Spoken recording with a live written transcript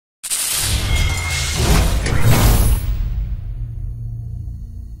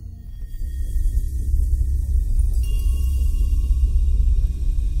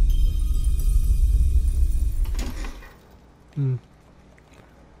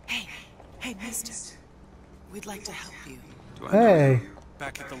Hey, mister. We'd like to help you. Do I know Hey. you?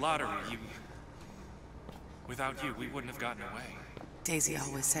 Back at the lottery, you... Without you, we wouldn't have gotten away. Daisy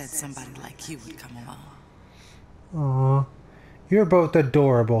always said somebody like you would come along. Aw. You're both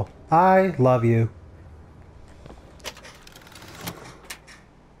adorable. I love you.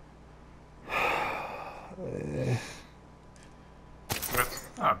 That's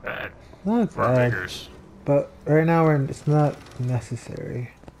not bad. Not For our bad. beggars. But right now it's not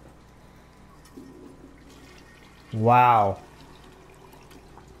necessary. Wow.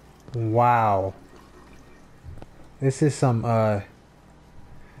 Wow. This is some I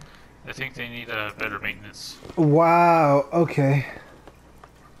think they need better maintenance. wow, okay.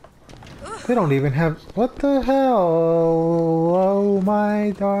 They don't even have what the hell? Hello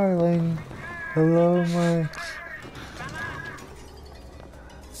my darling. Hello my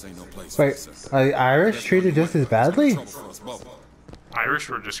This ain't no place wait, for this. are the Irish treated just as badly? Trouble for us both. Irish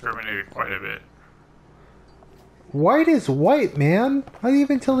were discriminated quite a bit. White is white, man. How do you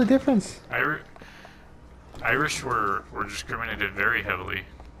even tell the difference? Irish were discriminated very heavily.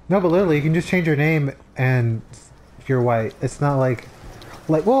 No, but literally, you can just change your name and you're white. It's not like,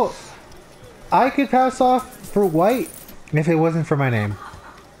 well, I could pass off for white if it wasn't for my name.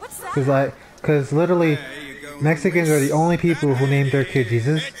 Because literally, Mexicans are the only people who named their kid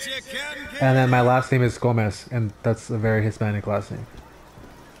Jesus. And then my last name is Gomez, and that's a very Hispanic last name.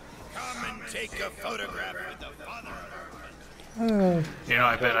 Come and take a photograph with the father. You know,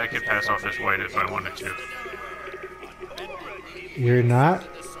 I bet I could pass off as white if I wanted to. You're not?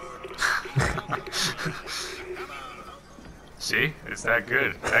 See? It's that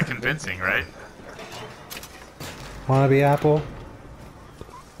good. That convincing, right? Wanna be Apple?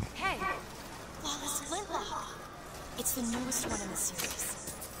 Hey, Flawless Flintlock. It's the newest one in the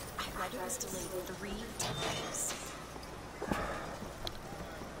series. I read it was delayed 3 times.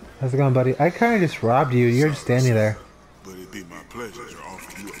 How's it going, buddy? I kind of just robbed you. You're just standing there. But it'd be my pleasure to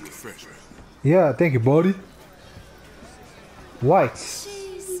offer you a refreshment. Yeah, thank you, buddy. Whites.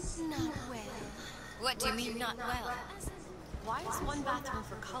 She's not well. What do you mean not well? Why is one bathroom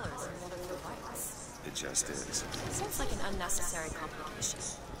for colors and another for whites? It just is. Seems like an unnecessary complication.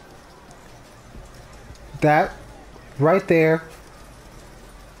 That right there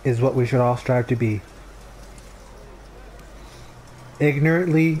is what we should all strive to be.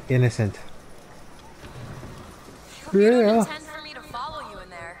 Ignorantly innocent. You don't Yeah. intend for me to follow you in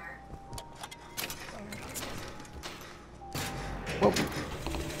there.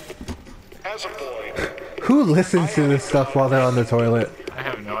 As a boy, Who listens to this stuff while they're on the toilet? I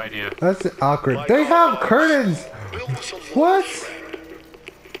have no idea. That's awkward. They have curtains! built us a What? friend.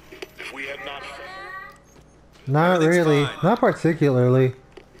 If we had not Not Everything's really. fine. Not particularly.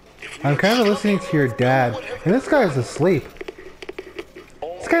 I'm kind of listening to your dad, and this guy's asleep.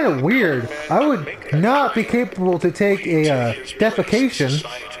 It's kind of weird. I would not be capable to take a defecation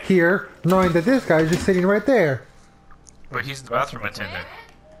here, knowing that this guy's just sitting right there. But he's the bathroom attendant.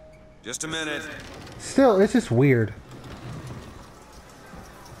 Just a minute. Still, it's just weird.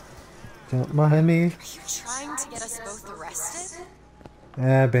 Don't mind me. Are you trying to get us both arrested?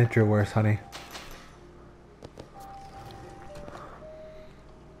 I've been through worse, honey.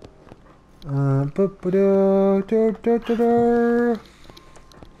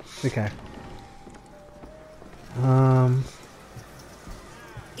 Okay.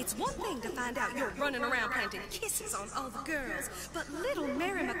 It's one thing to find out you're running around planting kisses on all the girls, but little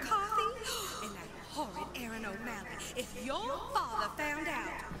Mary McCarthy and that horrid Aaron O'Malley, if your father found out,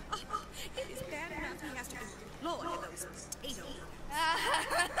 it is bad enough he has to employ those potatoes.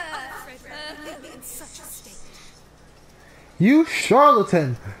 Frederick, in such a state. You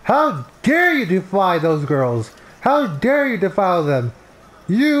charlatan! How dare you defy those girls? How dare you defile them?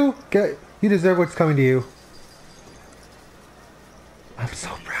 You deserve what's coming to you. I'm so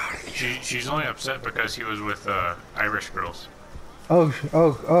proud of you. She's only upset because he was with Irish girls.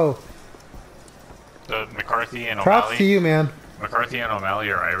 Oh. The McCarthy and Props O'Malley. to you, man. McCarthy and O'Malley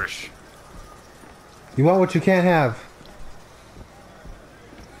are Irish. You want what you can't have.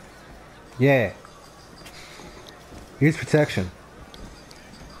 Yeah. Use protection.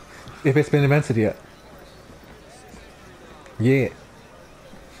 If it's been invented yet. Yeah.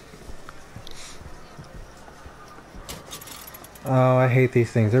 Oh, I hate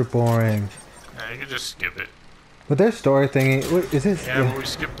these things. They're boring. Yeah, you can just skip it. But their story thingy, what is this? Yeah, but we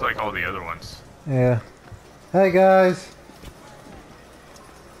skipped like all the other ones. Yeah. Hey guys.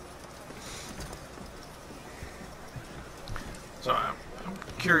 So I'm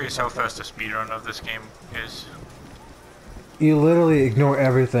curious how fast the speedrun of this game is. You literally ignore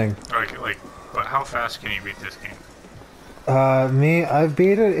everything. Like, but how fast can you beat this game? Me, I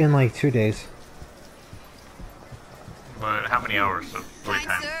beat it in like 2 days. But how many hours of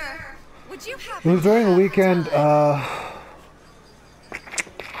playtime? Sir, would you have It was during a weekend.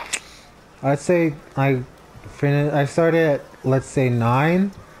 I'd say I started at, let's say,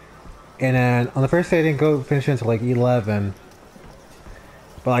 9, and then on the first day I didn't go finish it until like 11.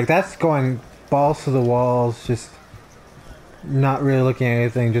 But like that's going balls to the walls, just not really looking at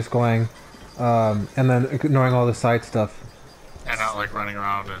anything, just going, and then ignoring all the side stuff. And not like running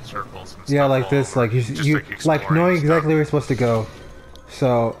around in circles and stuff. Yeah, like this, over. like you Just, like knowing exploring exactly where you're supposed to go.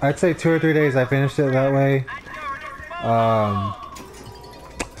 So I'd say 2 or 3 days I finished it that way.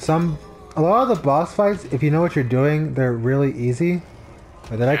 A lot of the boss fights, if you know what you're doing, they're really easy.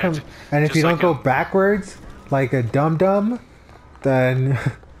 But then and if you don't go backwards like a dum-dum, then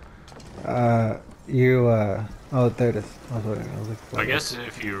oh, there it is. I guess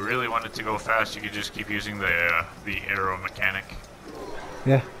if you really wanted to go fast, you could just keep using the arrow mechanic.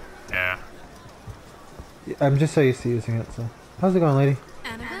 Yeah. Yeah. I'm just so used to using it. So, how's it going, lady?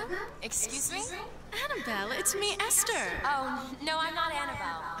 Annabelle? Excuse me? Annabelle, it's me, Esther. Oh, no, I'm not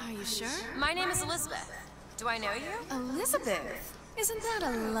Annabelle. Are you sure? My name is Elizabeth. Do I know you? Elizabeth. Isn't that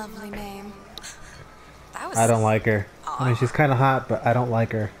a lovely name? That was... I don't like her. I mean, she's kind of hot, but I don't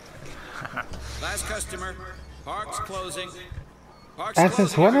like her. Last customer. Park's closing. And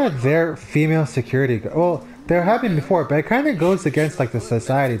since when are there female security well, there have been before, but it kind of goes against like the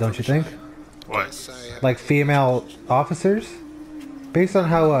society, don't you think? What? Like female officers? Based on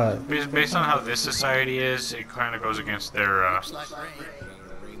how Based on how this society is, it kind of goes against their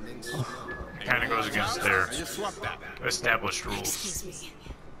established rules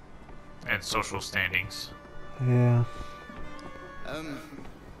and social standings. Yeah.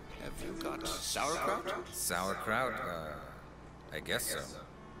 Have you got sauerkraut? Sauerkraut? I guess so.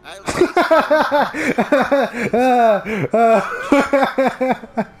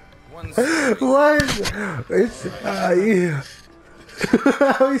 What? It's yeah.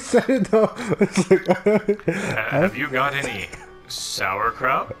 How he said it though. It's like Have you got any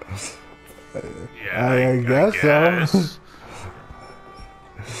sauerkraut? Yeah, I guess so.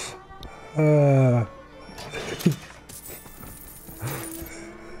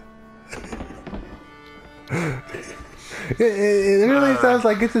 It really sounds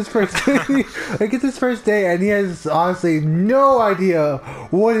like it's his first day. Like it's his first day, and he has honestly no idea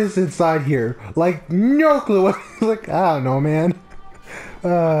what is inside here. Like no clue. What he's like, I don't know, man.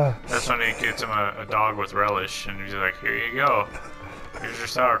 That's when he gets him a dog with relish, and he's like, "Here you go. Here's your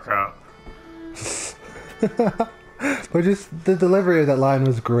sauerkraut." But just the delivery of that line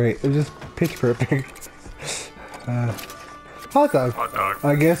was great. It was just pitch perfect. Hot dog. Hot dog.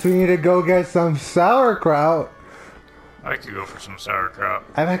 I guess we need to go get some sauerkraut. I could go for some sauerkraut.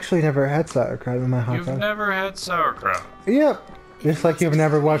 I've actually never had sauerkraut in my hot You've dog. never had sauerkraut. Yep. Just like you've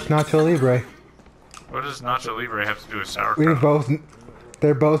never watched Nacho Libre. What does Nacho Libre have to do with sauerkraut?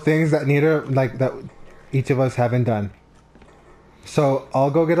 They're both things that that each of us haven't done. So I'll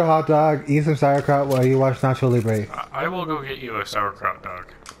go get a hot dog, eat some sauerkraut while you watch Nacho Libre. I will go get you a sauerkraut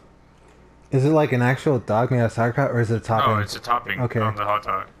dog. Is it like an actual dog made out of sauerkraut, or is it a topping? No, it's a topping on the hot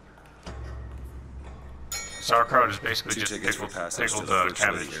dog. Sauerkraut is basically just pickled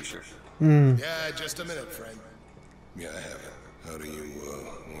cabbage. Yeah, just a minute, friend. Yeah, I have it. How do you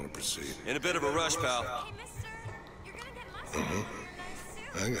want to proceed? In a bit of a rush, pal. Hey, mister, you're gonna get mustard.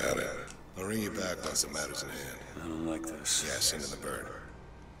 I got it. I'll ring you back once the matter's in hand. I don't like this. Yeah, send in the bird.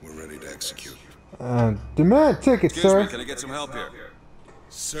 We're ready to execute. Demand tickets, Excuse sir. me, can I get some help here?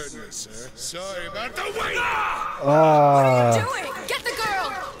 Certainly, sir. Sorry about the wait! What are you doing? Get the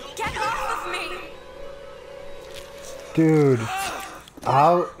girl! Get off of me! Dude,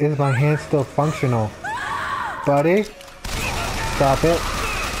 how is my hand still functional? Buddy? Stop it.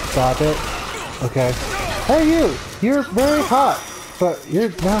 Stop it. Okay. Hey, you! You're very hot, but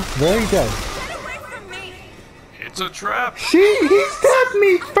you're not very dead. Get away from me! It's a trap! He stabbed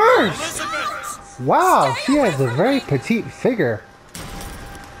me first! Elizabeth! Wow, she has a very petite figure.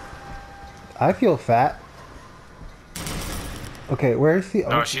 I feel fat. Okay, where's the...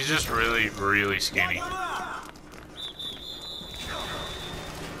 No, she's just really, really skinny.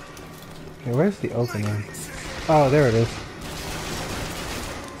 Okay, where's the opening? Oh, there it is.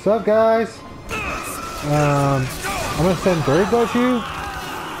 What's up, guys? I'm gonna send birds at you.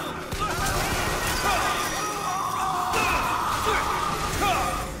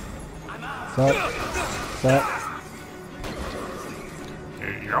 What's up?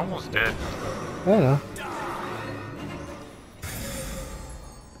 You're almost dead. I don't know.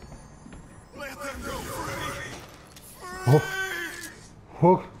 Oh.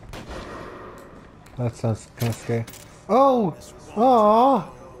 Oh. That sounds kind of scary. Oh!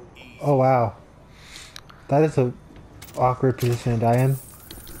 Oh! Oh wow. That is a awkward position to die in.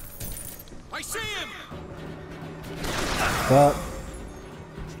 I see him. But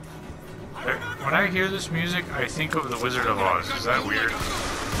When I hear this music, I think of the Wizard of Oz. Is that weird?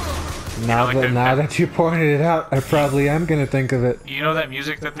 now like that that- now that you pointed it out, I probably am gonna think of it. You know that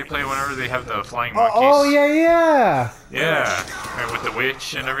music that they play whenever they have the flying Oh, monkeys? oh yeah, yeah. Yeah, and with the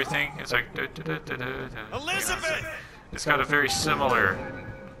witch and everything, it's like Elizabeth! it's got a very similar,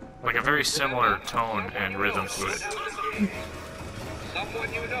 like a very similar tone and rhythm to it.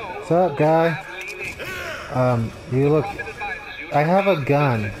 What's up, guy? You look. I have a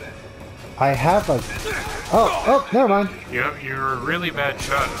gun. I have a. Oh, never mind. You're a really bad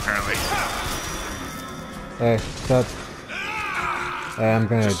shot, apparently. Hey, what's up? Hey, I'm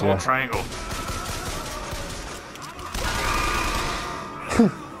gonna Just hold triangle.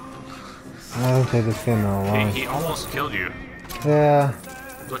 I don't play this game in a long. He almost killed you. Yeah,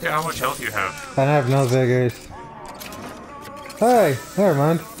 Look at how much health you have. I have no vigors. Hey, never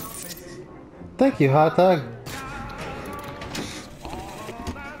mind. Thank you, hot dog.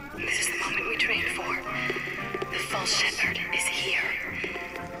 This is the moment we trained for. The false shepherd is here.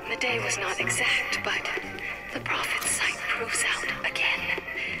 The day was not exact, but the prophet's sight proves out again.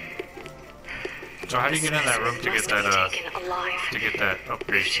 So how do you get in that room to get that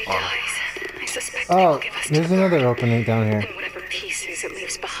upgrade She bottle? dies. I suspect they will Oh, give us there's to another opening down here. and whatever pieces it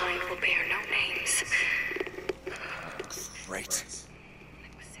leaves behind will bear no names. Great.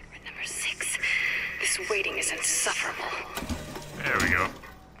 Secret number 6. This waiting is insufferable. There we go.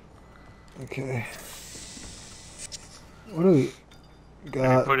 Okay. What do we If you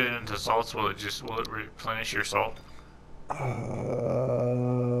got? put it into salts, will it replenish your salt?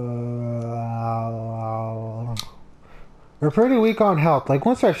 We're pretty weak on health. Like,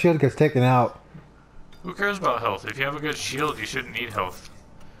 once our shield gets taken out. Who cares about health? If you have a good shield, you shouldn't need health.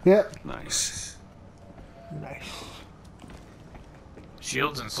 Yep. Nice. Nice.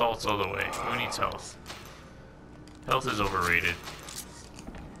 Shields and salts all the way. Who needs health? Health is overrated.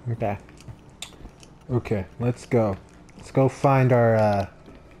 Okay. Okay, let's go. Let's go find our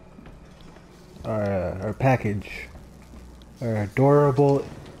package. Our adorable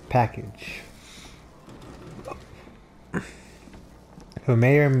package. Who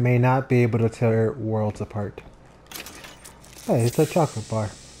may or may not be able to tear worlds apart. Hey, it's a chocolate bar.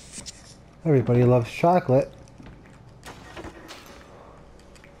 Everybody loves chocolate.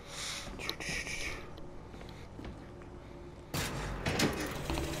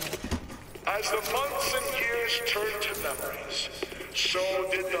 As the months and years turned to memories, so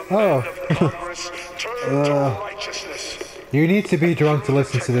did the Oh. men of Congress turn to righteousness. You need to be drunk to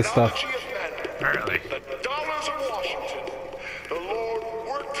listen to this stuff. Technology of men, Apparently. the dollars of Washington. The Lord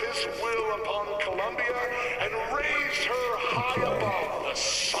worked his will upon Columbia and raised her high above the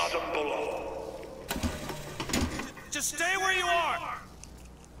Sodom below. Just stay where you are.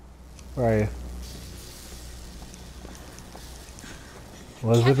 Where are you?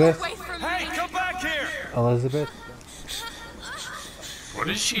 Elizabeth? Hey, come back here. Elizabeth? What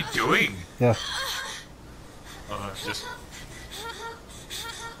is she doing? Yeah. Just...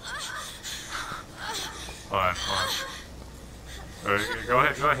 Hold on.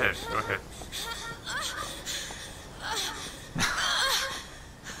 Go ahead.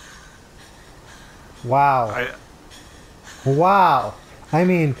 Wow. Wow. I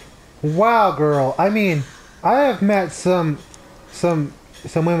mean, wow, girl. I mean, I have met some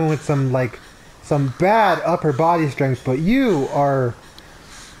women with some bad upper body strength, but you are.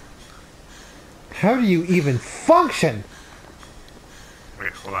 How do you even function?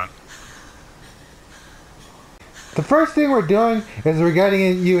 Wait, hold on. The first thing we're doing is we're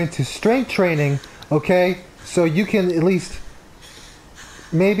getting you into strength training, okay? So you can at least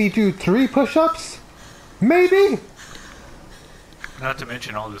maybe do 3 push-ups? Maybe? Not to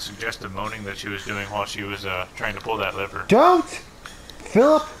mention all the suggestive moaning that she was doing while she was trying to pull that lever. Don't!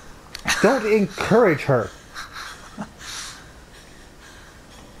 Philip, don't encourage her.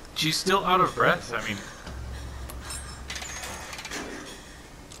 She's still out of breath. I mean,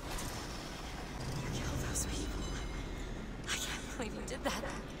 Kill those people. I can't believe you did that.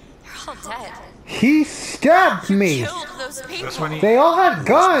 They're all dead. He stabbed me! Killed those people. that's when he... They all had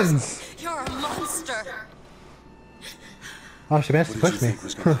guns! You're a monster. Oh, she managed to What did push you me. think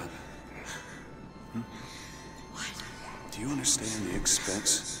was gonna happen? Do you understand the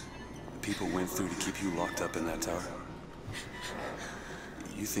expense people went through to keep you locked up in that tower?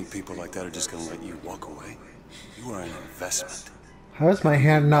 You think people like that are just gonna let you walk away? You are an investment. How is my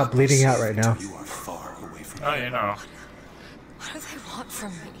hand not bleeding out right now? You are far away from Oh, you know. What do they want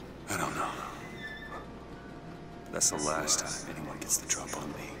from me? I don't know. That's the last time anyone gets the drop on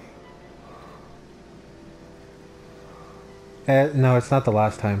me. No, it's not the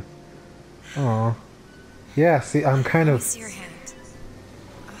last time. Oh. Yeah, see, I'm kind Let me of... see your hand.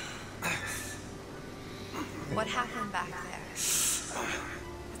 What happened back there?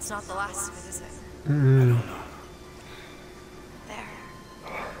 It's not the last of it, is it? There.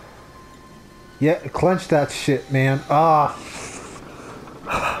 Yeah, clench that shit, man. Ah.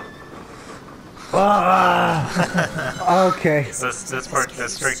 Ah. Okay.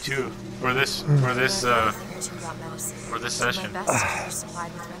 That's strike 2 for this session.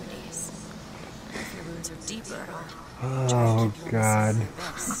 Oh God.